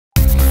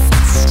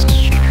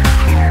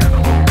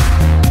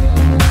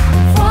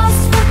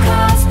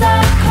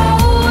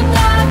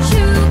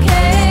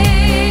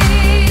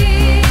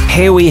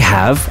Here we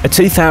have a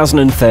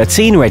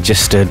 2013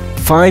 registered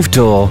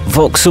 5-door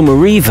Vauxhall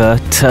Meriva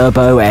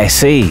Turbo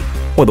SE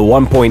with a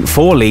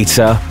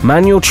 1.4-litre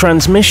manual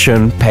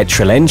transmission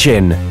petrol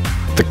engine.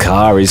 The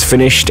car is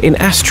finished in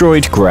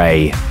asteroid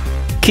grey.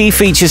 Key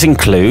features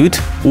include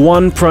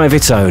 1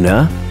 private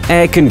owner,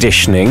 air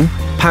conditioning,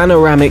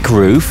 panoramic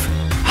roof,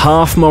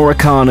 half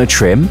Morocana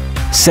trim,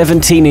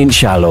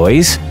 17-inch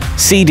alloys,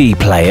 CD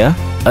player,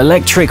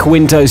 electric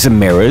windows and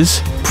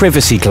mirrors,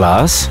 privacy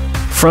glass,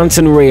 front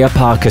and rear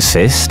park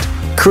assist,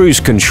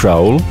 cruise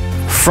control,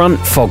 front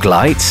fog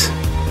lights,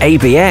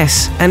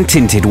 ABS and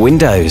tinted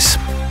windows.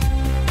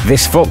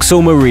 This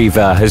Vauxhall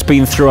Meriva has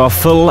been through our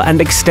full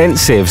and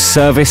extensive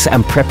service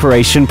and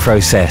preparation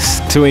process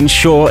to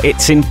ensure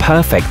it's in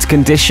perfect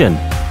condition.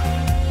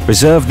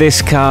 Reserve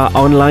this car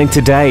online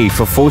today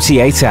for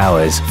 48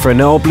 hours for a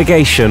no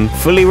obligation,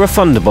 fully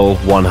refundable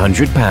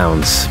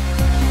 £100.